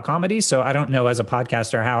experiences about comedy. So I don't know as a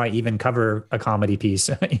podcaster how I even cover a comedy piece,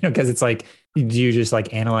 because it's do you just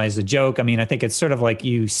analyze the joke? I mean, I think it's sort of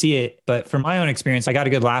you see it, but from my own experience, I got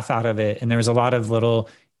a good laugh out of it. And there was a lot of little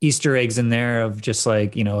Easter eggs in there of just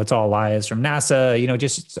it's all lies from NASA,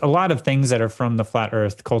 just a lot of things that are from the flat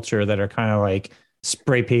earth culture that are kind of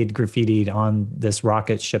spray painted graffitied on this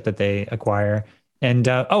rocket ship that they acquire. And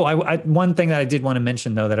one thing that I did want to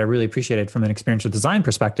mention though, that I really appreciated from an experiential design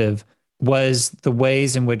perspective was the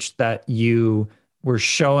ways in which that you were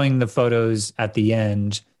showing the photos at the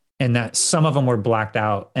end, and that some of them were blacked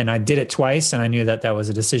out. And I did it twice, and I knew that was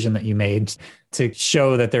a decision that you made to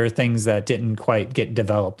show that there are things that didn't quite get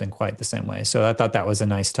developed in quite the same way. So I thought that was a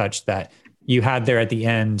nice touch that you had there at the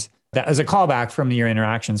end. That was a callback from your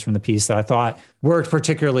interactions from the piece that I thought worked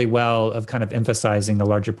particularly well, of kind of emphasizing the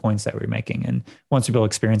larger points that we're making. And once people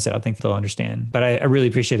experience it, I think they'll understand. But I really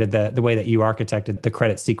appreciated the way that you architected the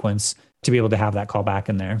credit sequence to be able to have that callback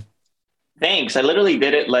in there. Thanks. I literally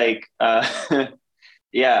did it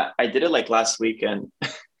yeah, I did it last week, and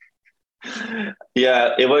yeah,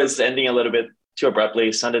 it was ending a little bit too abruptly.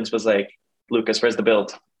 Sundance was Lucas, where's the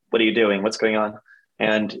build? What are you doing? What's going on?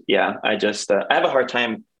 And yeah, I just, I have a hard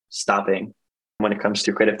time stopping when it comes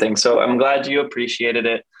to creative things. So I'm glad you appreciated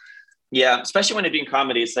it. Yeah, especially when you're doing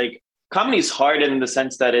comedy. It's comedy is hard in the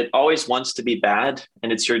sense that it always wants to be bad,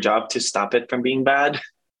 and it's your job to stop it from being bad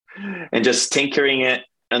and just tinkering it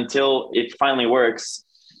until it finally works.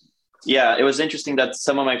 Yeah, it was interesting that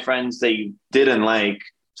some of my friends, they didn't like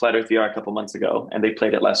Flat Earth VR a couple months ago, and they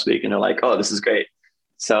played it last week, and they're like, oh, this is great.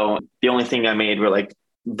 So the only thing I made were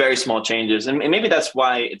very small changes. And maybe that's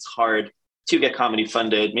why it's hard to get comedy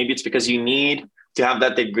funded. Maybe it's because you need to have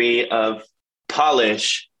that degree of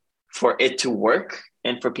polish for it to work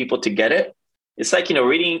and for people to get it. It's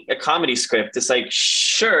reading a comedy script. It's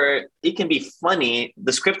sure, it can be funny.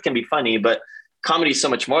 The script can be funny, but comedy is so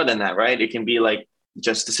much more than that, right? It can be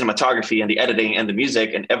just the cinematography and the editing and the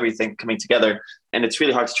music and everything coming together. And it's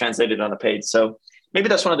really hard to translate it on a page. So maybe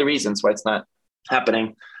that's one of the reasons why it's not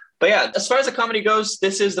happening. But yeah, as far as the comedy goes,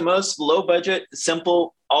 this is the most low budget,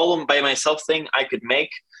 simple, all by myself thing I could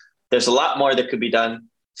make. There's a lot more that could be done,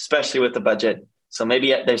 especially with the budget. So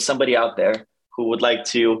maybe there's somebody out there who would like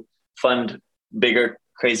to fund bigger,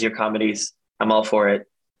 crazier comedies. I'm all for it.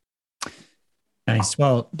 Nice.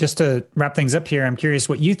 Well, just to wrap things up here, I'm curious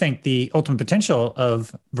what you think the ultimate potential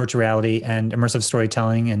of virtual reality and immersive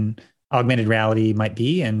storytelling and augmented reality might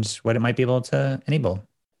be and what it might be able to enable.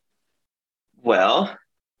 Well,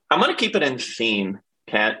 I'm going to keep it in theme,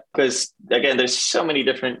 Kat, because again, there's so many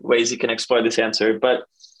different ways you can explore this answer. But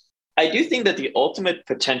I do think that the ultimate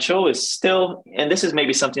potential is still, and this is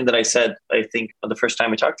maybe something that I said, I think, the first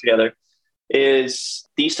time we talked together, is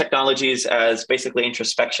these technologies as basically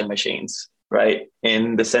introspection machines, right?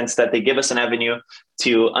 In the sense that they give us an avenue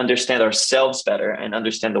to understand ourselves better and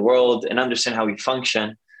understand the world and understand how we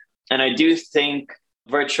function. And I do think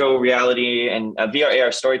virtual reality and VR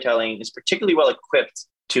AR storytelling is particularly well equipped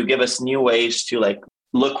to give us new ways to like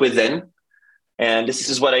look within. And this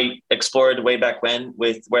is what I explored way back when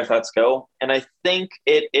with Where Thoughts Go. And I think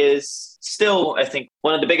it is still, I think,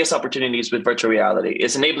 one of the biggest opportunities with virtual reality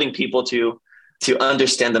is enabling people to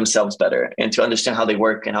understand themselves better and to understand how they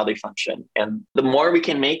work and how they function. And the more we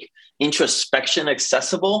can make introspection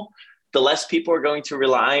accessible, the less people are going to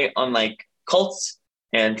rely on like cults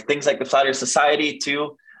and things like the Flat Earth Society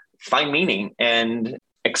to find meaning and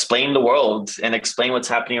explain the world and explain what's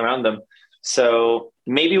happening around them. So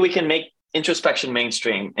maybe we can make introspection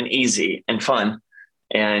mainstream and easy and fun.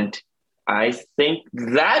 And I think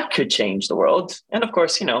that could change the world. And of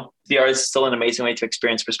course, VR is still an amazing way to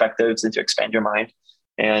experience perspectives and to expand your mind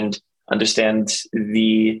and understand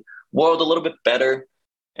the world a little bit better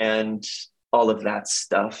and all of that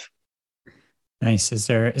stuff. Nice. Is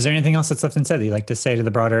there anything else that's left unsaid that you'd like to say to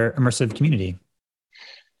the broader immersive community?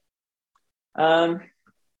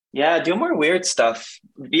 Yeah, do more weird stuff.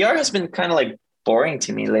 VR has been kind of like boring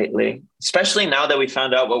to me lately, especially now that we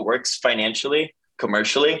found out what works financially,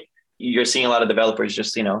 commercially. You're seeing a lot of developers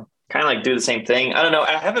just, kind of like do the same thing. I don't know.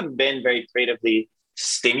 I haven't been very creatively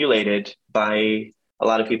stimulated by a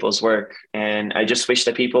lot of people's work. And I just wish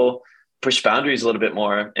that people pushed boundaries a little bit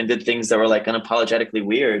more and did things that were like unapologetically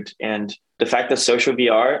weird. And the fact that social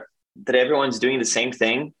VR, that everyone's doing the same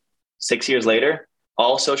thing 6 years later,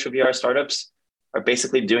 all social VR startups are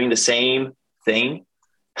basically doing the same thing.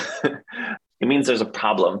 It means there's a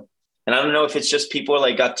problem. And I don't know if it's just people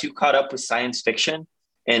like got too caught up with science fiction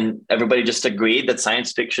and everybody just agreed that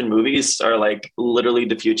science fiction movies are like literally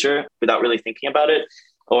the future without really thinking about it,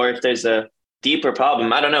 or if there's a deeper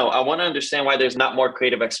problem. I don't know. I want to understand why there's not more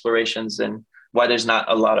creative explorations and why there's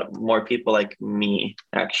not a lot of more people like me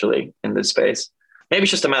actually in this space. Maybe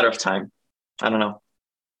it's just a matter of time. I don't know.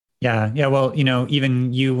 Yeah. Well,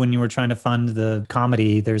 even you, when you were trying to fund the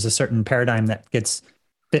comedy, there's a certain paradigm that gets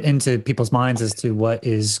fit into people's minds as to what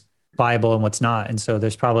is viable and what's not. And so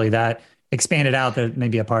there's probably that expanded out that may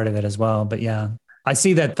be a part of it as well. But yeah, I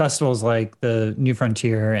see that festivals like the New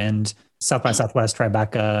Frontier and South by Southwest,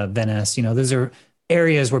 Tribeca, Venice, those are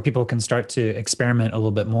areas where people can start to experiment a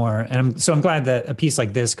little bit more. And I'm glad that a piece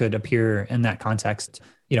like this could appear in that context.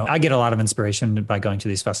 I get a lot of inspiration by going to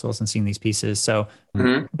these festivals and seeing these pieces. So,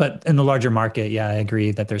 But in the larger market, yeah, I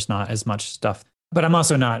agree that there's not as much stuff. But I'm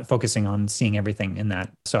also not focusing on seeing everything in that.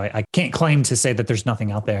 So I can't claim to say that there's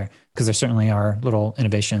nothing out there because there certainly are little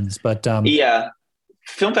innovations. But yeah,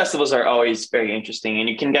 film festivals are always very interesting, and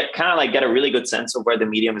you can get a really good sense of where the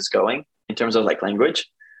medium is going in terms of like language.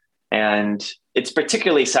 And it's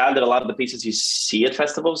particularly sad that a lot of the pieces you see at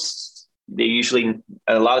festivals,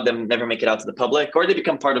 a lot of them never make it out to the public, or they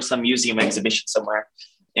become part of some museum exhibition somewhere.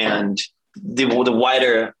 And the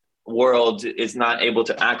wider world is not able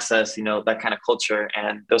to access, that kind of culture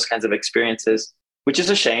and those kinds of experiences, which is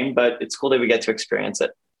a shame, but it's cool that we get to experience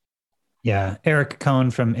it. Yeah. Eric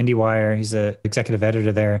Cohn from IndieWire, he's the executive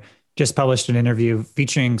editor there, just published an interview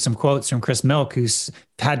featuring some quotes from Chris Milk, who's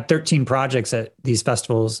had 13 projects at these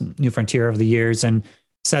festivals, New Frontier, over the years, and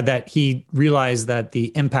said that he realized that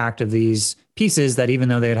the impact of these pieces, that even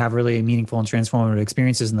though they'd have really meaningful and transformative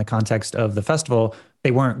experiences in the context of the festival,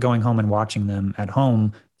 they weren't going home and watching them at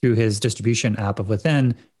home through his distribution app of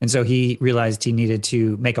Within. And so he realized he needed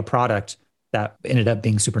to make a product that ended up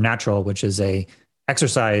being Supernatural, which is a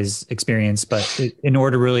exercise experience. But in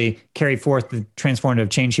order to really carry forth the transformative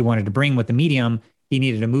change he wanted to bring with the medium, he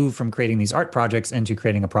needed to move from creating these art projects into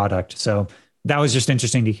creating a product. So that was just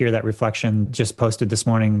interesting to hear that reflection just posted this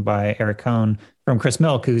morning by Eric Cohn from Chris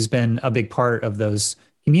Milk, who's been a big part of those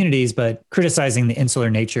communities, but criticizing the insular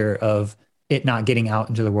nature of it not getting out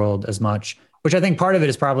into the world as much, which I think part of it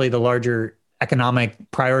is probably the larger economic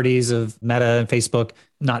priorities of Meta and Facebook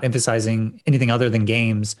not emphasizing anything other than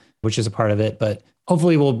games. which is a part of it. But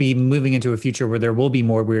hopefully we'll be moving into a future where there will be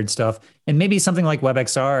more weird stuff. And maybe something like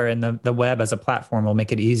WebXR and the web as a platform will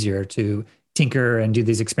make it easier to tinker and do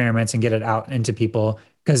these experiments and get it out into people.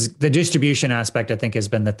 Because the distribution aspect, I think, has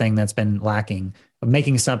been the thing that's been lacking, of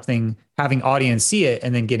making something, having audience see it,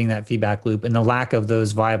 and then getting that feedback loop. And the lack of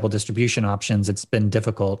those viable distribution options, it's been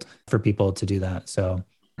difficult for people to do that. So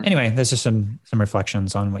anyway, there's just some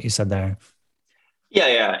reflections on what you said there.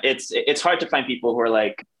 Yeah. It's hard to find people who are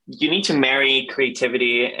like, you need to marry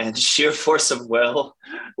creativity and sheer force of will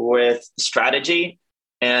with strategy.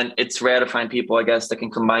 And it's rare to find people, I guess, that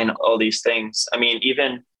can combine all these things. I mean,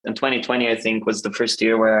 even in 2020, I think, was the first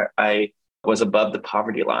year where I was above the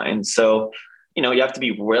poverty line. So, you have to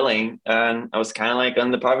be willing. And I was kind of like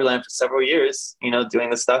on the poverty line for several years, doing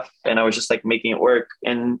this stuff. And I was just like making it work.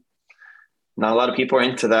 And not a lot of people are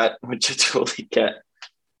into that, which I totally get.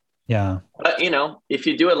 Yeah. But, if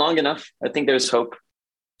you do it long enough, I think there's hope.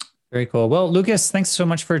 Very cool. Well, Lucas, thanks so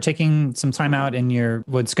much for taking some time out in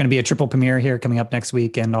what's going to be a triple premiere here coming up next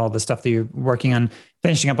week, and all the stuff that you're working on,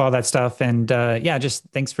 finishing up all that stuff. And just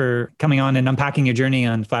thanks for coming on and unpacking your journey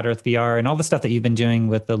on Flat Earth VR and all the stuff that you've been doing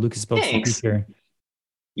with the Lucas Builds the Future.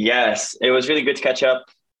 Yes, it was really good to catch up.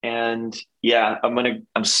 And yeah,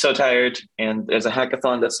 I'm so tired. And there's a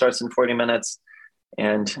hackathon that starts in 40 minutes,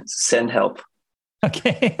 and send help.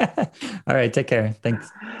 Okay. All right. Take care. Thanks.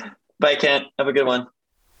 Bye, Kent. Have a good one.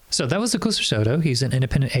 So that was Lucas Risotto. He's an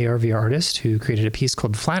independent AR/VR artist who created a piece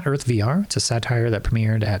called Flat Earth VR. It's a satire that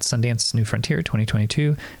premiered at Sundance New Frontier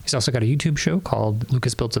 2022. He's also got a YouTube show called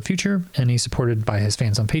Lucas Builds the Future, and he's supported by his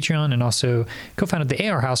fans on Patreon, and also co-founded the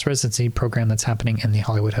AR House residency program that's happening in the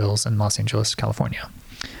Hollywood Hills in Los Angeles, California.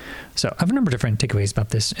 So I have a number of different takeaways about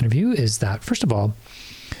this interview. Is that, first of all,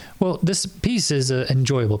 well, this piece is an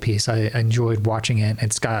enjoyable piece. I enjoyed watching it.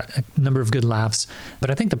 It's got a number of good laughs,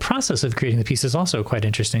 but I think the process of creating the piece is also quite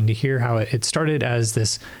interesting to hear how it started as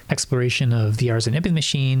this exploration of VR as an image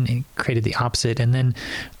machine and created the opposite, and then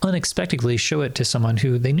unexpectedly show it to someone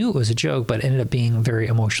who they knew it was a joke, but ended up being very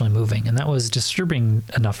emotionally moving. And that was disturbing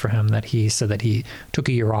enough for him that he said that he took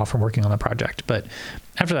a year off from working on the project. But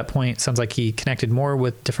after that point, it sounds like he connected more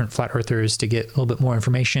with different flat earthers to get a little bit more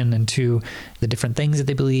information into the different things that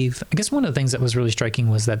they believe. I guess one of the things that was really striking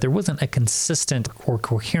was that there wasn't a consistent or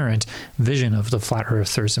coherent vision of the flat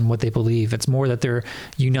earthers and what they believe. It's more that they're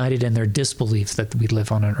united in their disbelief that we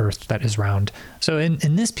live on an earth that is round. So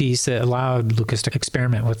in this piece, it allowed Lucas to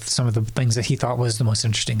experiment with some of the things that he thought was the most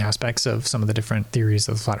interesting aspects of some of the different theories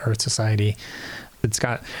of the Flat Earth Society. It's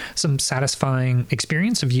got some satisfying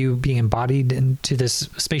experience of you being embodied into this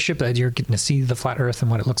spaceship, that you're getting to see the flat Earth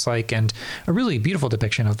and what it looks like, and a really beautiful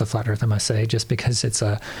depiction of the flat Earth, I must say, just because it's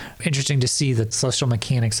interesting to see the celestial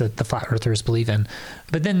mechanics that the flat Earthers believe in.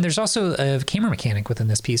 But then there's also a camera mechanic within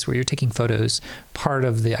this piece where you're taking photos. Part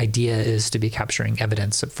of the idea is to be capturing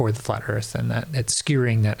evidence for the flat Earth, and that it's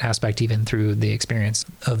skewering that aspect even through the experience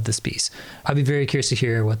of this piece. I'd be very curious to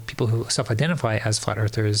hear what people who self-identify as flat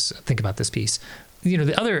Earthers think about this piece.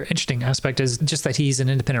 The other interesting aspect is just that he's an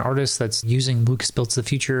independent artist that's using Lucas Builds the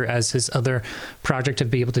Future as his other project to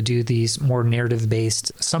be able to do these more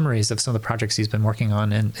narrative-based summaries of some of the projects he's been working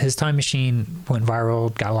on. And his Time Machine went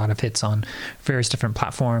viral, got a lot of hits on various different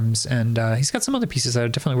platforms. And he's got some other pieces that are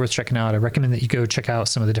definitely worth checking out. I recommend that you go check out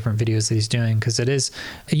some of the different videos that he's doing, because it is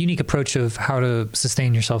a unique approach of how to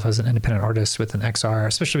sustain yourself as an independent artist with an XR,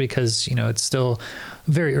 especially because, it's still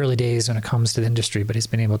very early days when it comes to the industry, but he's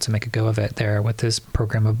been able to make a go of it there with his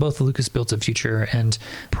program of both the Lucas Builds the Future and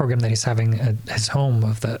program that he's having at his home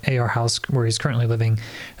of the AR House where he's currently living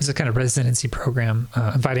as a kind of residency program,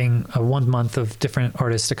 inviting 1 month of different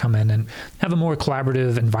artists to come in and have a more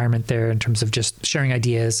collaborative environment there in terms of just sharing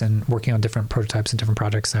ideas and working on different prototypes and different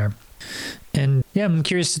projects there. And yeah, I'm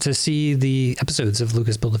curious to see the episodes of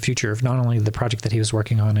Lucas Build the Future of not only the project that he was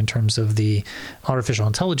working on in terms of the artificial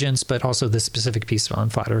intelligence, but also this specific piece on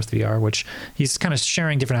Flat Earth VR, which he's kind of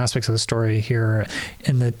sharing different aspects of the story here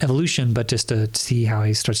in the evolution, but just to see how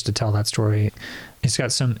he starts to tell that story. He's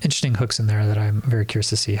got some interesting hooks in there that I'm very curious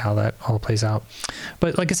to see how that all plays out.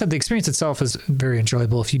 But like I said, the experience itself is very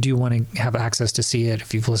enjoyable. If you do want to have access to see it,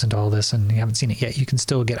 if you've listened to all this and you haven't seen it yet, you can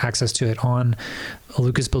still get access to it on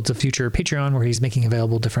Lucas Builds the Future Patreon, where he's making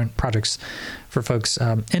available different projects for folks.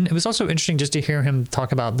 And it was also interesting just to hear him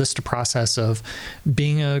talk about this process of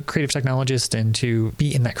being a creative technologist and to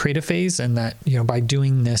be in that creative phase, and that, by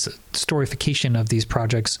doing this storification of these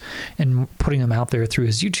projects and putting them out there through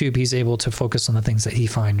his YouTube, he's able to focus on the things that he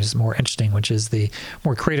finds more interesting, which is the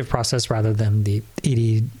more creative process rather than the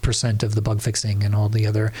 80% of the bug fixing and all the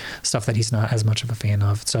other stuff that he's not as much of a fan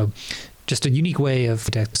of. So just a unique way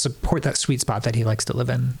to support that sweet spot that he likes to live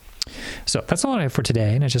in. So that's all I have for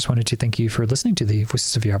today. And I just wanted to thank you for listening to the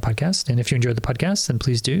Voices of VR podcast. And if you enjoyed the podcast, then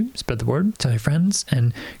please do spread the word, tell your friends,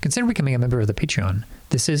 and consider becoming a member of the Patreon.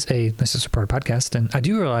 This is a listener-supported podcast, and I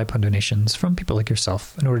do rely upon donations from people like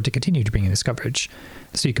yourself in order to continue to bring you this coverage.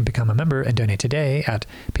 So you can become a member and donate today at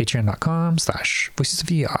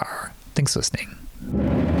patreon.com/voicesofvr. Thanks for listening.